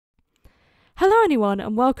Hello anyone,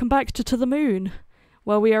 and welcome back to the Moon,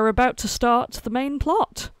 where we are about to start the main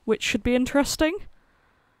plot, which should be interesting.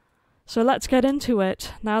 So let's get into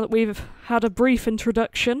it. Now that we've had a brief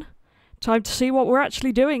introduction, time to see what we're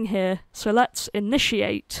actually doing here. So let's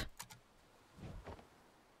initiate.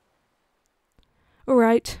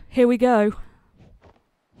 Alright, here we go.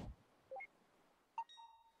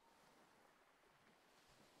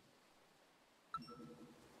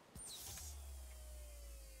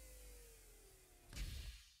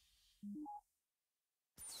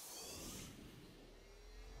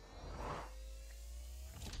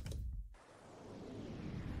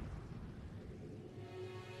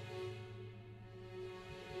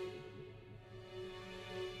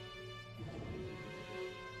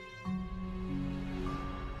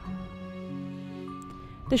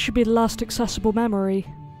 This should be the last accessible memory.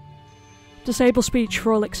 Disable speech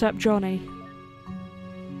for all except Johnny.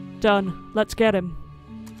 Done. Let's get him.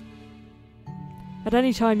 At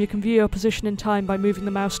any time you can view your position in time by moving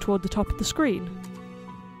the mouse toward the top of the screen.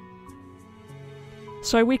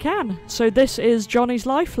 So we can. So this is Johnny's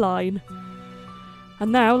lifeline.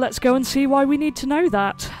 And now let's go and see why we need to know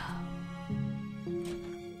that.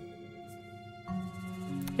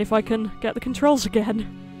 If I can get the controls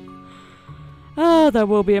again. There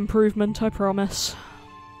will be improvement, I promise.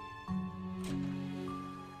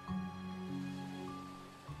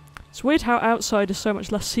 It's weird how outside is so much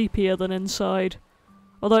less sepia than inside,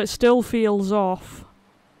 although it still feels off.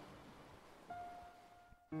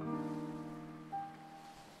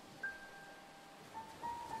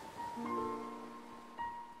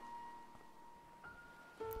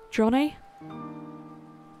 Johnny?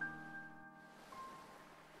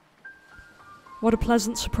 What a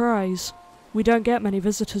pleasant surprise. We don't get many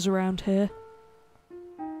visitors around here.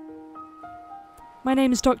 My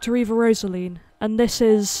name is Dr. Eva Rosaline, and this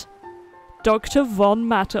is Dr. von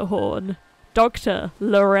Matterhorn. Dr.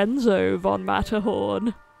 Lorenzo von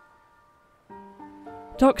Matterhorn.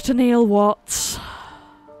 Dr. Neil Watts.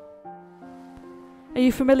 Are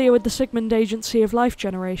you familiar with the Sigmund Agency of Life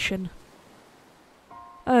Generation?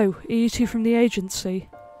 Oh, are you two from the agency?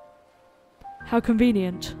 How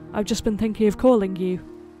convenient. I've just been thinking of calling you.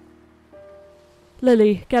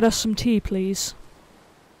 Lily, get us some tea, please.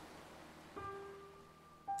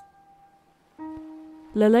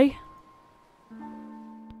 Lily?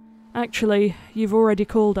 Actually, you've already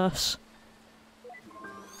called us.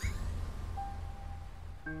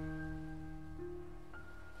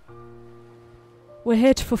 We're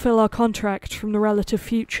here to fulfill our contract from the relative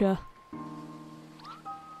future.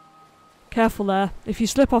 Careful there. If you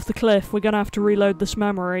slip off the cliff, we're gonna have to reload this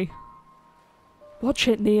memory. Watch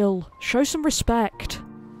it, Neil. Show some respect.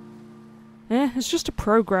 It's just a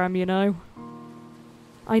program, you know.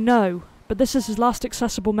 I know, but this is his last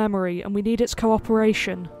accessible memory, and we need its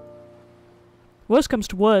cooperation. Worst comes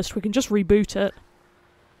to worst, we can just reboot it.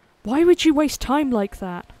 Why would you waste time like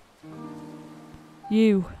that?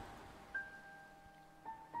 You.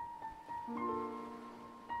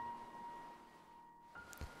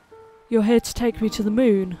 You're here to take me to the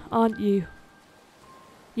moon, aren't you?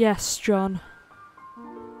 Yes, John.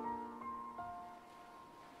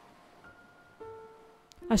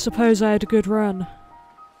 I suppose I had a good run.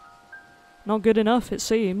 Not good enough, it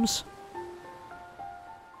seems.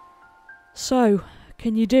 So,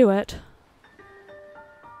 can you do it?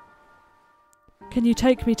 Can you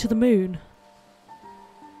take me to the moon?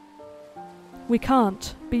 We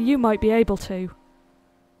can't, but you might be able to.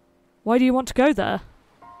 Why do you want to go there?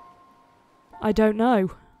 I don't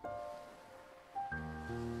know.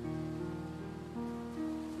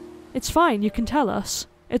 It's fine, you can tell us.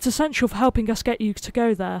 It's essential for helping us get you to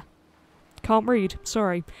go there. Can't read,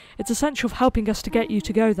 sorry. It's essential for helping us to get you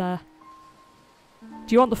to go there.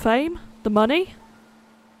 Do you want the fame? The money?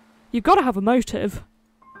 You've got to have a motive.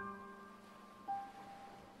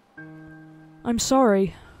 I'm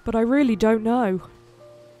sorry, but I really don't know.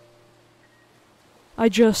 I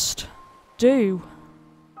just do.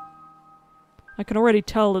 I can already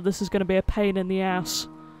tell that this is going to be a pain in the ass.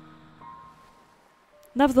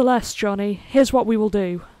 Nevertheless, Johnny, here's what we will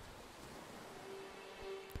do.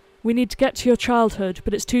 We need to get to your childhood,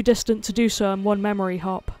 but it's too distant to do so in one memory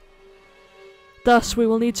hop. Thus, we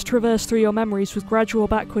will need to traverse through your memories with gradual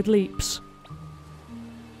backward leaps,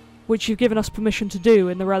 which you've given us permission to do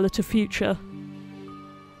in the relative future.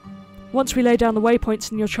 Once we lay down the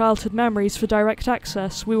waypoints in your childhood memories for direct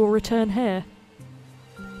access, we will return here.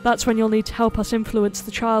 That's when you'll need to help us influence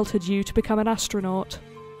the childhood you to become an astronaut.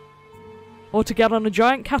 Or to get on a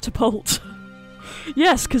giant catapult.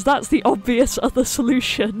 Yes, because that's the obvious other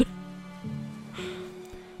solution.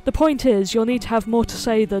 The point is, you'll need to have more to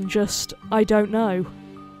say than just, I don't know.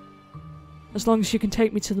 As long as you can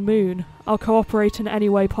take me to the moon, I'll cooperate in any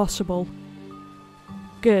way possible.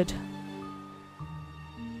 Good.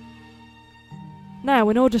 Now,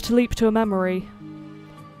 in order to leap to a memory,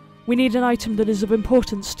 we need an item that is of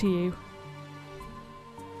importance to you.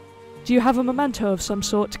 Do you have a memento of some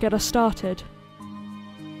sort to get us started?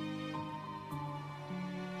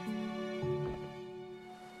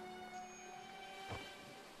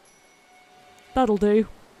 That'll do.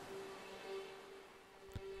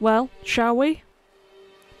 Well, shall we?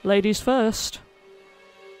 Ladies first.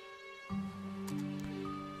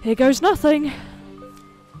 Here goes nothing!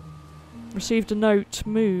 Received a note,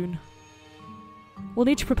 Moon. We'll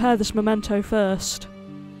need to prepare this memento first.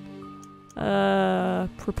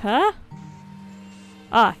 Prepare?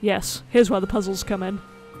 Ah, yes. Here's where the puzzles come in.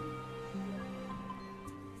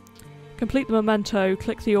 Complete the memento,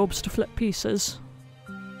 click the orbs to flip pieces.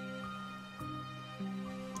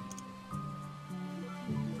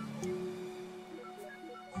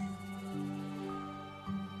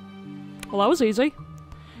 Well, that was easy.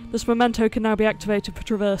 This memento can now be activated for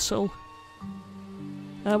traversal.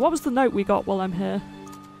 What was the note we got while I'm here?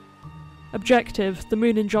 Objective, the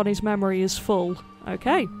moon in Johnny's memory is full.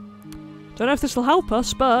 Okay. Don't know if this will help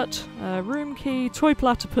us, but room key, toy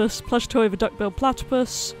platypus, plush toy of a duck-billed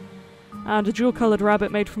platypus, and a dual-coloured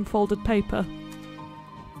rabbit made from folded paper.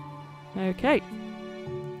 Okay.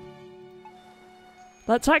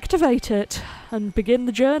 Let's activate it and begin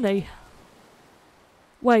the journey.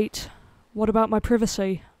 Wait, what about my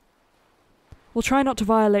privacy? We'll try not to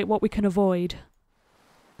violate what we can avoid.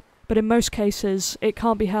 But in most cases, it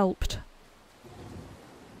can't be helped.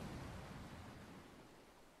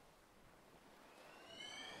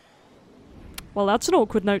 Well, that's an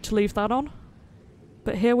awkward note to leave that on.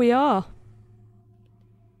 But here we are.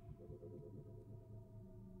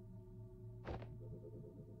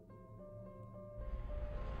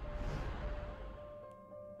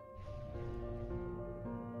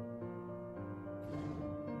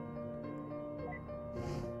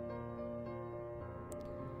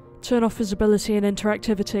 Turn off visibility and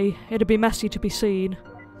interactivity. It'd be messy to be seen.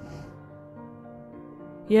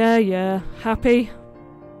 Yeah. Happy?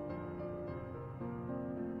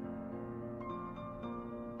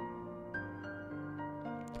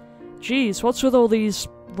 Jeez, what's with all these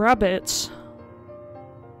rabbits?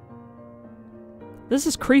 This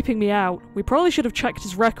is creeping me out. We probably should have checked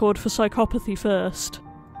his record for psychopathy first.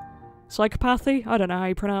 Psychopathy? I don't know how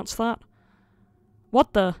you pronounce that.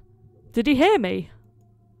 What the? Did he hear me?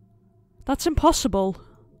 That's impossible.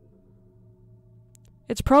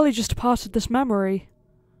 It's probably just a part of this memory.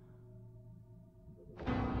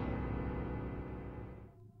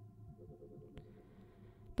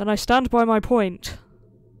 Then I stand by my point.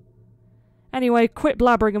 Anyway, quit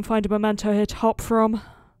blabbering and find a memento here to hop from.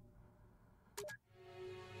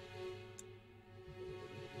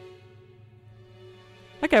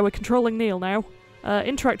 Okay, we're controlling Neil now.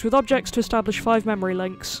 Interact with objects to establish 5 memory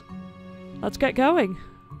links. Let's get going.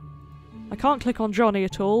 I can't click on Johnny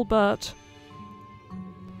at all, but...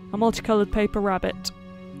 a multicoloured paper rabbit.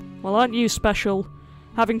 Well, aren't you special?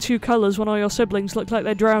 Having 2 colours when all your siblings look like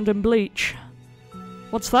they're drowned in bleach.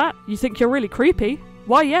 What's that? You think you're really creepy?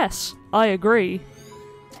 Why, yes, I agree.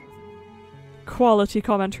 Quality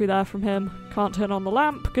commentary there from him. Can't turn on the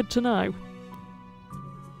lamp, good to know.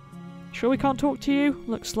 Sure we can't talk to you?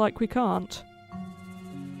 Looks like we can't.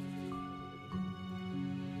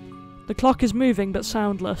 The clock is moving but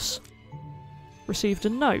soundless. Received a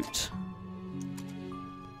note.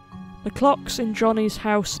 The clocks in Johnny's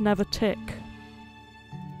house never tick.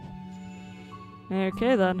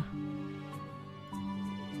 Okay then.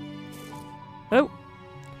 Oh!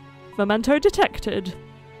 Memento detected!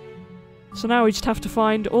 So now we just have to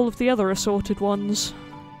find all of the other assorted ones.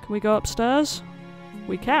 Can we go upstairs?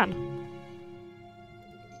 We can.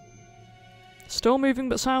 Still moving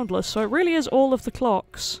but soundless, so it really is all of the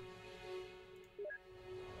clocks.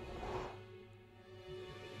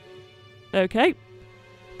 Okay.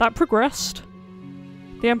 That progressed.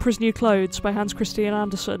 The Emperor's New Clothes by Hans Christian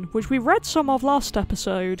Andersen, which we read some of last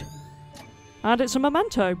episode. And it's a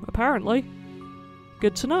memento, apparently.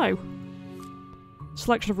 Good to know.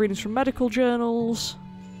 Selection of readings from medical journals.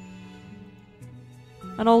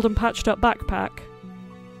 An old and patched up backpack.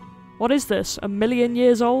 What is this? 1,000,000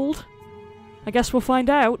 years old? I guess we'll find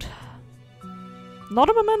out. Not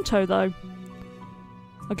a memento, though.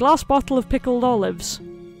 A glass bottle of pickled olives.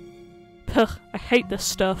 Pugh, I hate this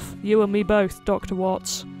stuff. You and me both, Dr.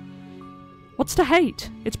 Watts. What's to hate?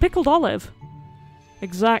 It's pickled olive.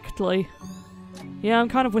 Exactly. Yeah, I'm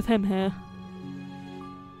kind of with him here.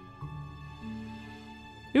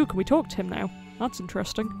 Ooh, can we talk to him now? That's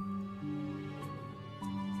interesting.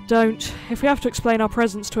 Don't. If we have to explain our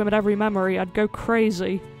presence to him at every memory, I'd go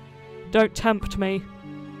crazy. Don't tempt me.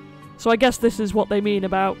 So I guess this is what they mean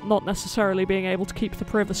about not necessarily being able to keep the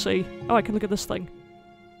privacy. Oh, I can look at this thing.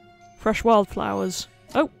 Fresh wildflowers.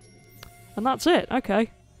 Oh! And that's it,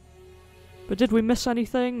 okay. But did we miss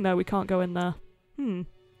anything? No, we can't go in there.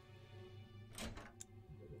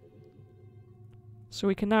 So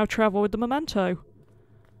we can now travel with the memento.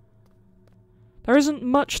 There isn't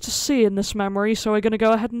much to see in this memory, so we're going to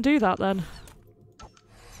go ahead and do that then.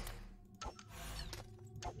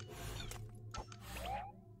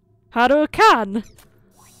 How do a can?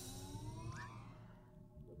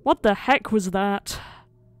 What the heck was that?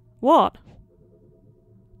 What?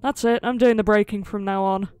 That's it, I'm doing the breaking from now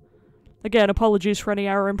on. Again, apologies for any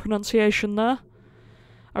error in pronunciation there.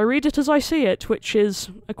 I read it as I see it, which is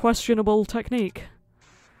a questionable technique.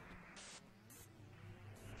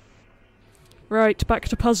 Right, back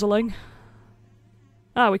to puzzling.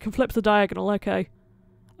 Ah, we can flip the diagonal, okay.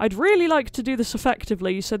 I'd really like to do this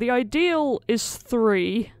effectively, so the ideal is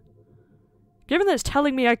 3. Given that it's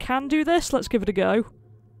telling me I can do this, let's give it a go.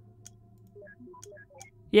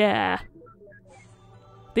 Yeah.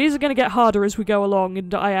 These are going to get harder as we go along,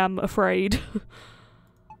 and I am afraid.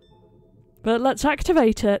 But let's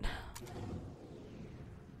activate it.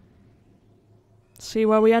 See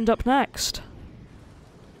where we end up next.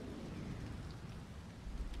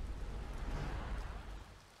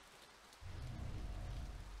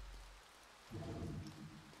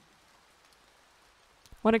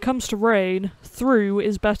 When it comes to rain, through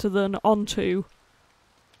is better than onto.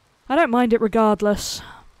 I don't mind it regardless.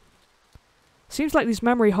 Seems like these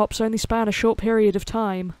memory hops only span a short period of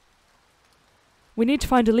time. We need to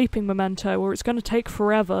find a leaping memento or it's going to take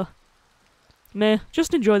forever. Meh,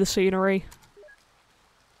 just enjoy the scenery.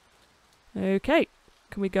 Okay,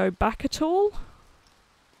 can we go back at all?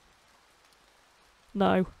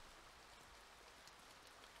 No.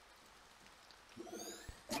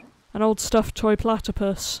 An old stuffed toy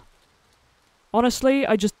platypus. Honestly,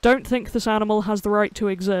 I just don't think this animal has the right to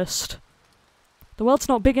exist. The world's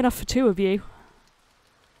not big enough for 2 of you.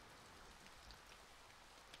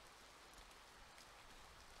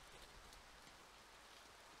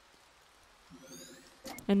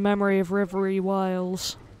 In memory of Rivery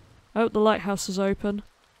Wiles. Oh, the lighthouse is open.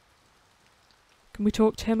 Can we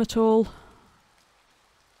talk to him at all?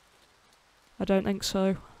 I don't think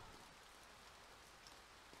so.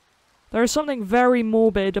 There is something very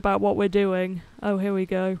morbid about what we're doing. Oh, here we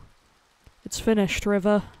go. It's finished,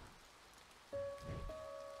 River.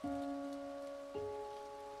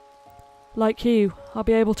 Like you, I'll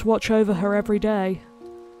be able to watch over her every day.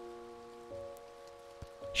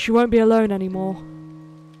 She won't be alone anymore.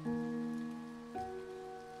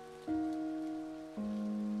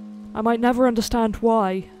 I might never understand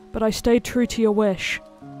why, but I stayed true to your wish.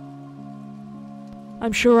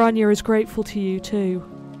 I'm sure Anya is grateful to you too.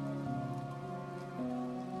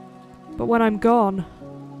 But when I'm gone,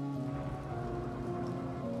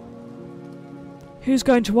 who's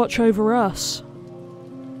going to watch over us?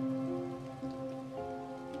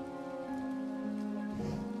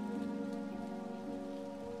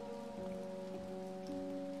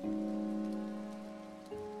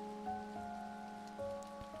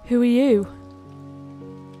 Who are you?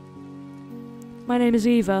 My name is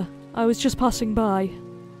Eva. I was just passing by.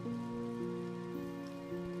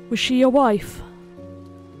 Was she your wife?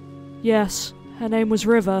 Yes, her name was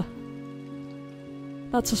River.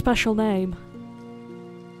 That's a special name.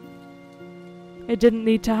 It didn't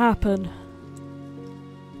need to happen.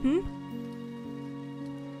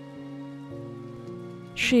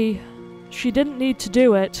 She didn't need to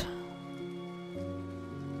do it.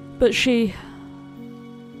 But she...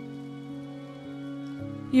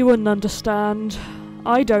 You wouldn't understand.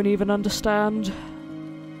 I don't even understand.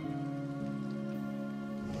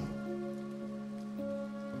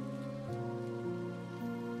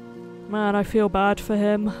 Man, I feel bad for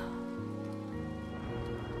him.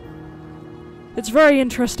 It's very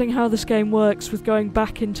interesting how this game works with going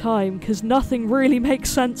back in time, because nothing really makes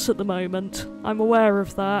sense at the moment. I'm aware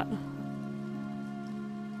of that.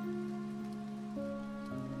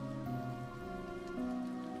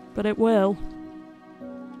 But it will.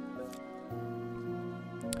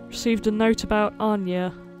 Received a note about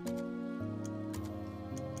Anya.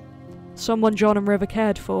 Someone John and River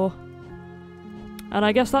cared for. And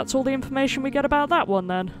I guess that's all the information we get about that one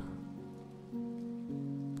then.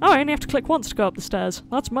 Oh, I only have to click once to go up the stairs.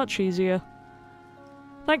 That's much easier.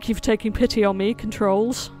 Thank you for taking pity on me,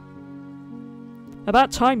 Controls.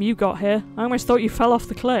 About time you got here. I almost thought you fell off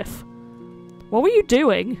the cliff. What were you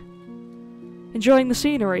doing? Enjoying the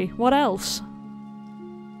scenery. What else?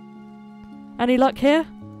 Any luck here?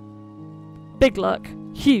 Big luck.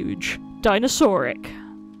 Huge. Dinosauric.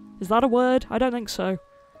 Is that a word? I don't think so.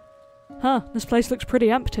 Huh, this place looks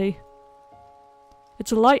pretty empty.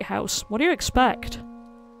 It's a lighthouse. What do you expect?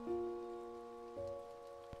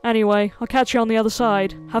 Anyway, I'll catch you on the other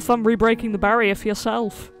side. Have fun re-breaking the barrier for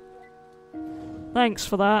yourself. Thanks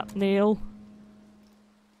for that, Neil.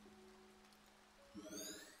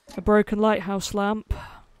 A broken lighthouse lamp.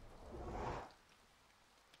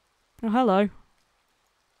 Oh, hello.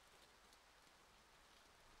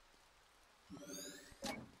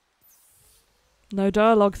 No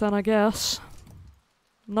dialogue then, I guess.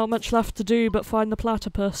 Not much left to do but find the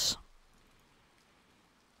platypus.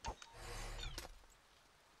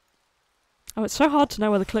 Oh, it's so hard to know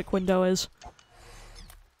where the click window is.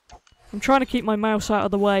 I'm trying to keep my mouse out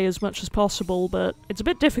of the way as much as possible, but it's a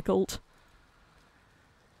bit difficult.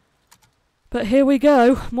 But here we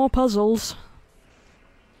go, more puzzles.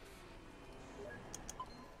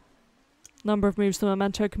 Number of moves the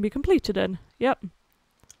memento can be completed in. Yep.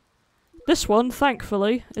 This one,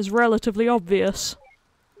 thankfully, is relatively obvious.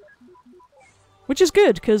 Which is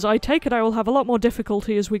good, because I take it I will have a lot more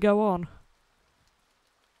difficulty as we go on.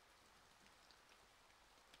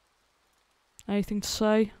 Anything to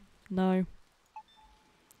say? No.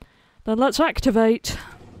 Then let's activate.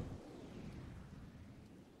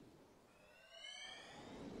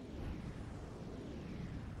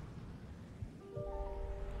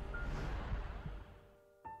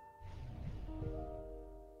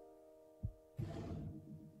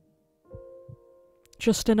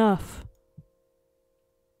 Just enough.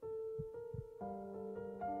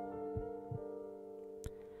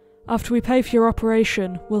 After we pay for your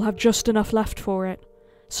operation, we'll have just enough left for it.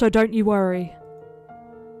 So don't you worry.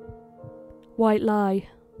 White lie.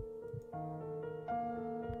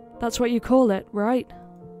 That's what you call it, right?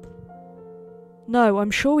 No, I'm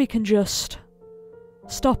sure we can just...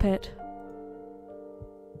 stop it.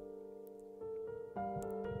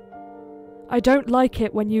 I don't like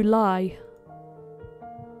it when you lie.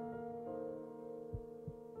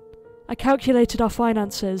 I calculated our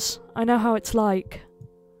finances. I know how it's like.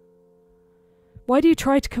 Why do you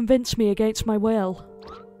try to convince me against my will?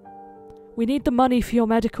 We need the money for your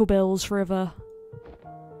medical bills, River.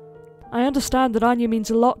 I understand that Anya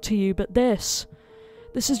means a lot to you, but this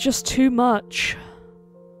is just too much.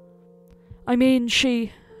 I mean,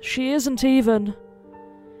 she isn't even...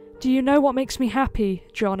 Do you know what makes me happy,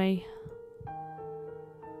 Johnny?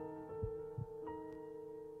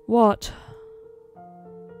 What?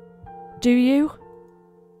 Do you?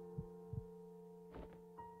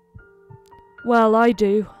 Well, I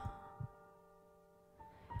do.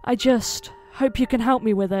 I just hope you can help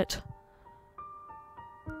me with it.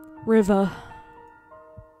 River.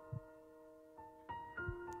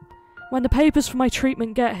 When the papers for my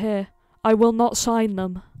treatment get here, I will not sign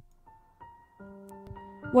them.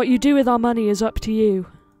 What you do with our money is up to you.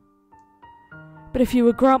 But if you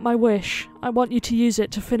would grant my wish, I want you to use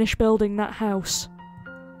it to finish building that house.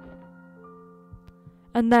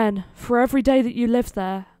 And then, for every day that you live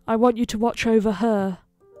there, I want you to watch over her.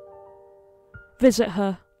 Visit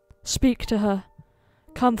her, speak to her,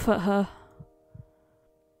 comfort her.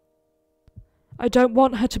 I don't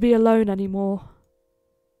want her to be alone anymore.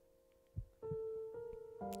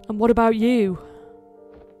 And what about you?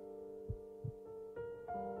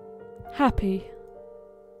 Happy.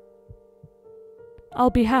 I'll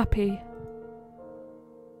be happy.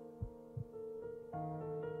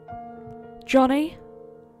 Johnny?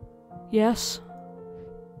 Yes?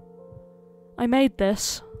 I made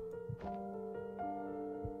this.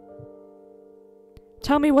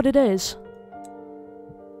 Tell me what it is.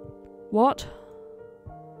 What?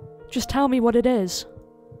 Just tell me what it is.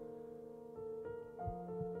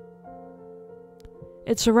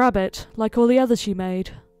 It's a rabbit, like all the others you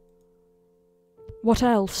made. What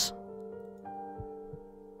else?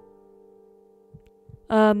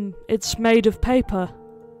 It's made of paper.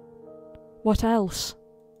 What else?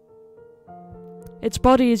 Its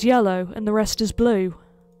body is yellow and the rest is blue.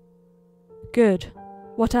 Good.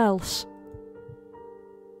 What else?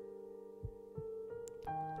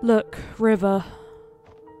 Look, River.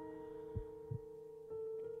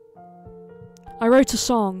 I wrote a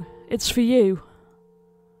song. It's for you.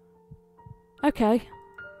 Okay.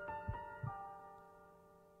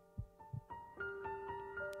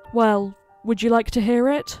 Well, would you like to hear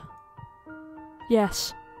it?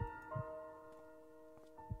 Yes.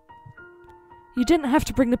 You didn't have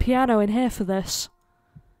to bring the piano in here for this.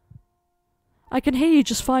 I can hear you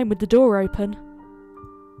just fine with the door open.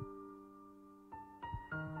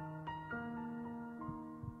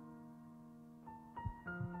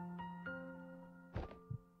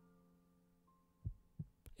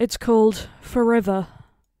 It's called Forever.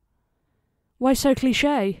 Why so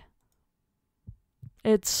cliché?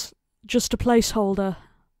 It's just a placeholder.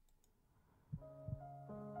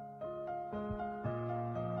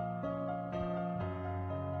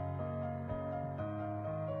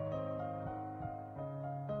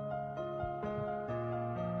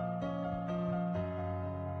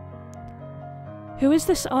 Who is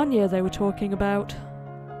this Anya they were talking about?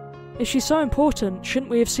 If she's so important, shouldn't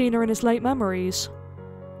we have seen her in his late memories?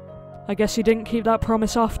 I guess he didn't keep that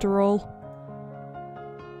promise after all.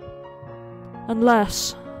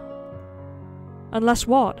 Unless... Unless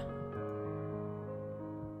what?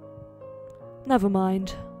 Never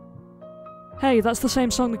mind. Hey, that's the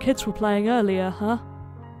same song the kids were playing earlier, huh?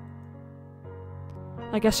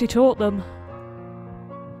 I guess he taught them.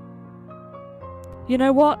 You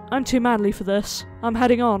know what? I'm too manly for this. I'm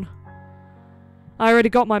heading on. I already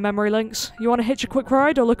got my memory links. You want to hitch a quick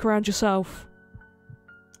ride or look around yourself?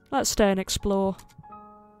 Let's stay and explore.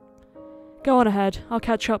 Go on ahead. I'll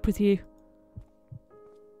catch up with you.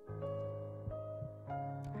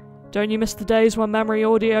 Don't you miss the days when memory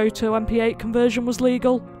audio to MP8 conversion was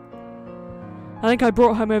legal? I think I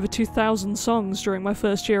brought home over 2,000 songs during my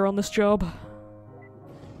first year on this job.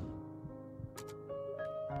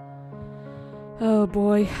 Oh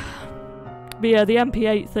boy. But yeah, the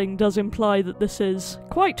MP8 thing does imply that this is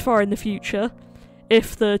quite far in the future,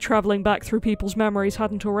 if the travelling back through people's memories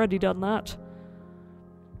hadn't already done that.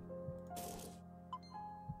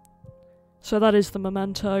 So that is the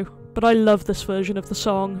memento. But I love this version of the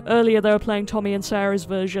song. Earlier they were playing Tommy and Sarah's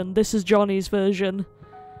version, this is Johnny's version.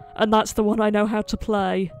 And that's the one I know how to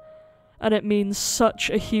play. And it means such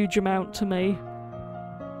a huge amount to me.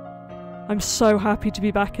 I'm so happy to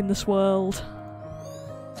be back in this world.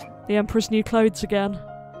 The Emperor's new clothes again.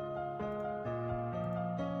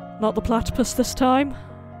 Not the platypus this time.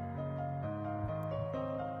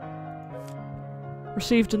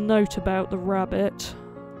 Received a note about the rabbit.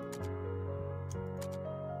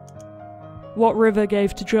 What River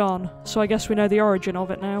gave to John, so I guess we know the origin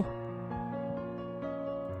of it now.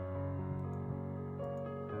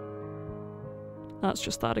 That's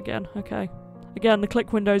just that again, okay. Again, the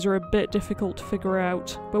click windows are a bit difficult to figure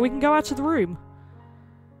out, but we can go out of the room.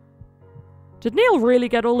 Did Neil really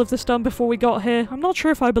get all of this done before we got here? I'm not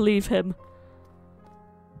sure if I believe him.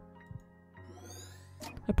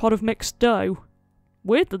 A pot of mixed dough.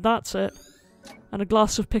 Weird that that's it. And a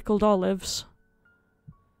glass of pickled olives.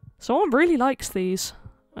 Someone really likes these.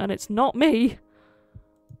 And it's not me.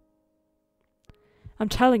 I'm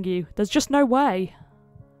telling you, there's just no way.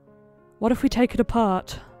 What if we take it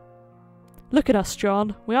apart? Look at us,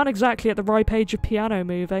 John. We aren't exactly at the ripe age of piano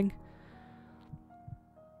moving.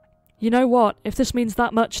 You know what? If this means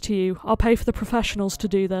that much to you, I'll pay for the professionals to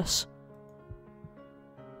do this.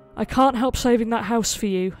 I can't help saving that house for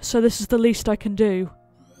you, so this is the least I can do.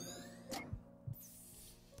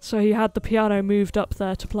 So he had the piano moved up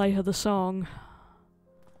there to play her the song.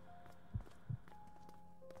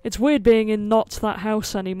 It's weird being in not that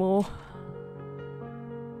house anymore.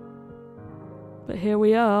 But here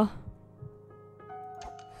we are.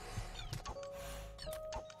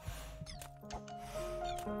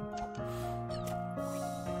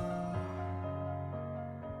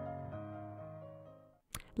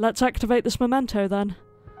 Let's activate this memento then.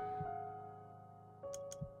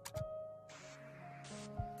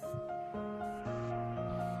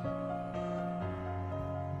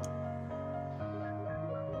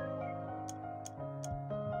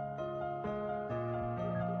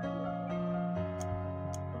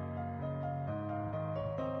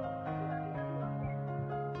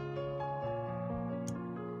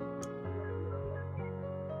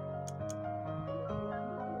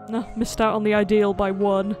 No, missed out on the ideal by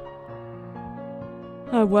 1.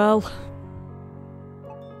 Oh well.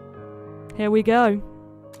 Here we go.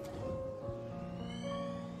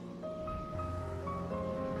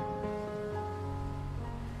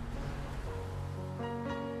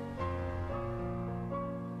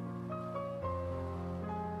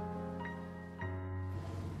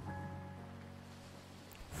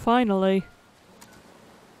 Finally.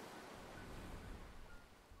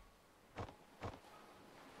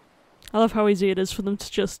 I love how easy it is for them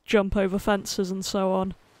to just jump over fences and so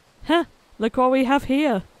on. Heh, look what we have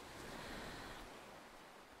here.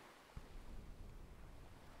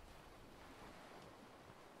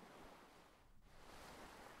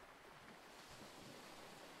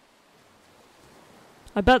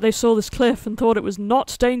 I bet they saw this cliff and thought it was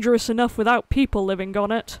not dangerous enough without people living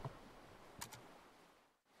on it.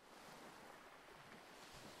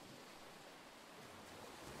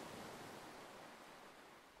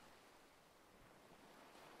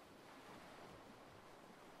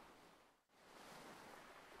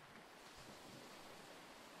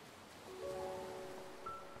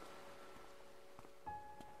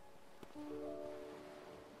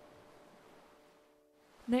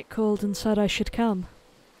 Nick called and said I should come.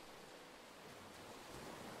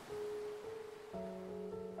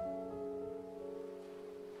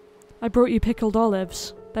 I brought you pickled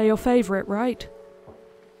olives. They're your favourite, right?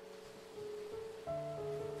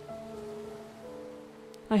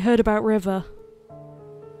 I heard about River.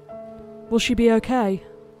 Will she be okay?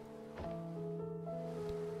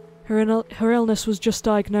 Her illness was just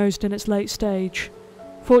diagnosed in its late stage.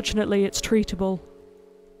 Fortunately, it's treatable.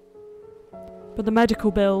 But the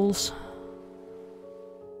medical bills...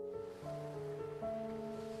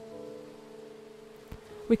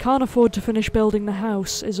 We can't afford to finish building the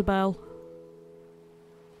house, Isabel.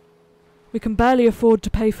 We can barely afford to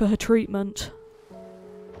pay for her treatment.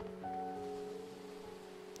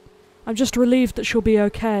 I'm just relieved that she'll be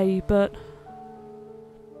okay, but...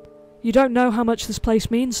 You don't know how much this place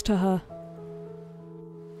means to her.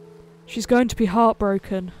 She's going to be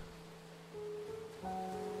heartbroken.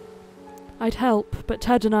 I'd help, but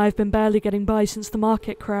Ted and I have been barely getting by since the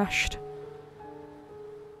market crashed.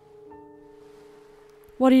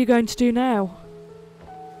 What are you going to do now?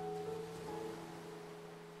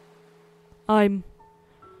 I'm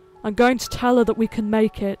going to tell her that we can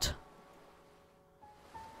make it.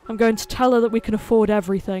 I'm going to tell her that we can afford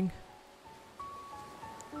everything.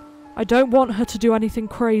 I don't want her to do anything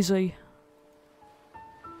crazy.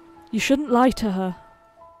 You shouldn't lie to her.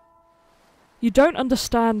 You don't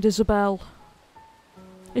understand, Isabel.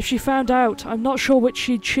 If she found out, I'm not sure which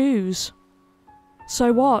she'd choose.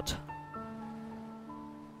 So what?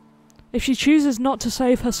 If she chooses not to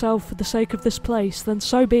save herself for the sake of this place, then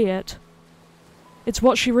so be it. It's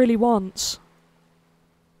what she really wants.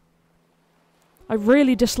 I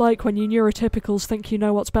really dislike when you neurotypicals think you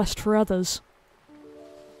know what's best for others.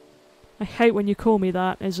 I hate when you call me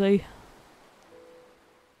that, Izzy.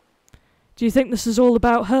 Do you think this is all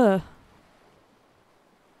about her?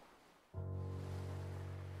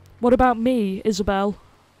 What about me, Isabel?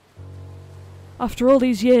 After all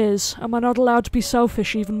these years, am I not allowed to be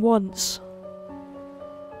selfish even once?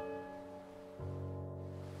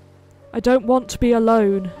 I don't want to be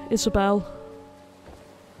alone, Isabel.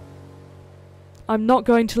 I'm not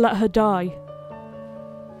going to let her die.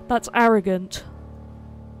 That's arrogant.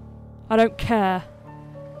 I don't care.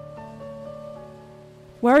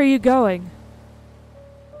 Where are you going?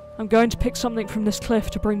 I'm going to pick something from this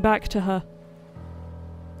cliff to bring back to her.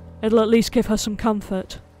 It'll at least give her some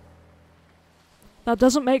comfort. That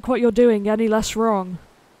doesn't make what you're doing any less wrong.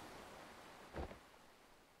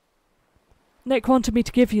 Nick wanted me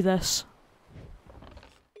to give you this.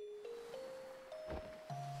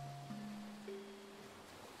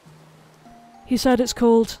 He said it's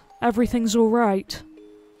called Everything's Alright.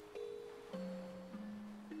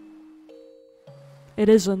 It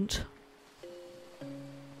isn't.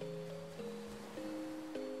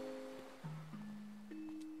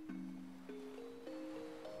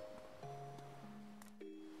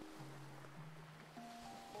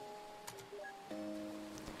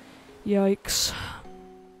 Yikes.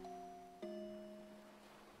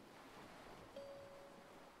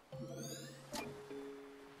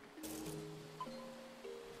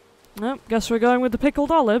 Nope, guess we're going with the pickled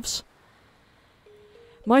olives.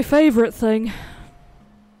 My favourite thing.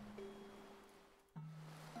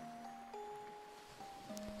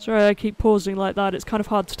 Sorry I keep pausing like that, it's kind of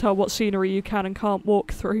hard to tell what scenery you can and can't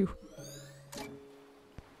walk through.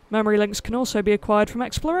 Memory links can also be acquired from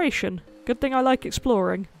exploration. Good thing I like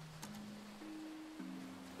exploring.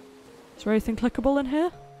 Is there anything clickable in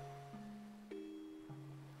here?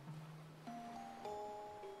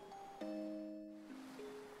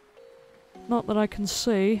 Not that I can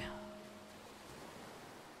see.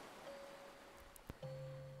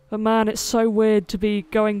 But man, it's so weird to be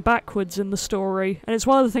going backwards in the story, and it's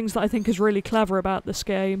one of the things that I think is really clever about this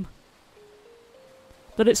game.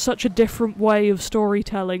 That it's such a different way of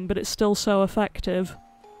storytelling, but it's still so effective.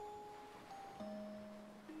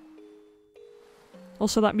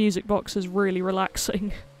 Also, that music box is really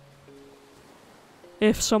relaxing.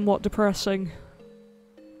 If somewhat depressing.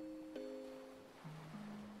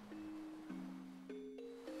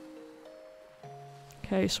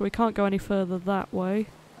 Okay, so we can't go any further that way.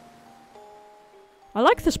 I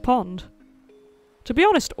like this pond. To be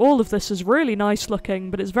honest, all of this is really nice looking,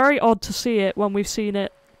 but it's very odd to see it when we've seen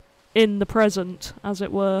it in the present, as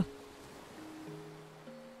it were.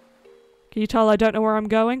 Can you tell I don't know where I'm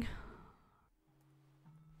going?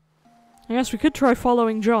 I guess we could try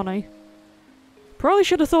following Johnny. Probably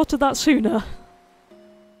should have thought of that sooner.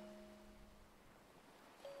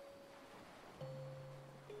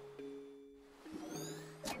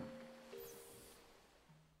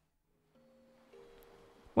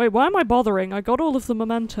 Wait, why am I bothering? I got all of the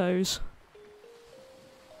mementos.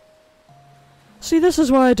 See, this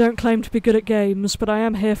is why I don't claim to be good at games, but I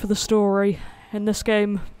am here for the story. In this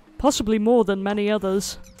game, possibly more than many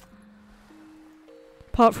others.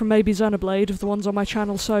 Apart from maybe Xenoblade, of the ones on my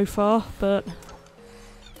channel so far, but...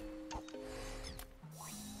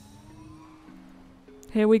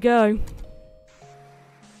 here we go.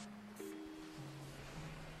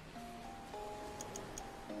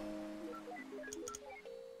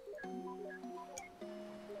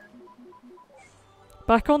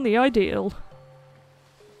 Back on the ideal.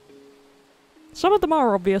 Some of them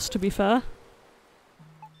are obvious, to be fair.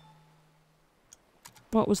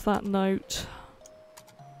 What was that note?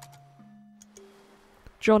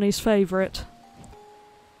 Johnny's favourite.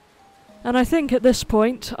 And I think at this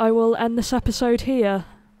point I will end this episode here.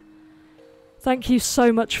 Thank you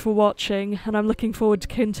so much for watching, and I'm looking forward to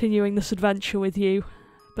continuing this adventure with you.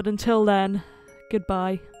 But until then,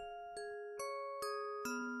 goodbye.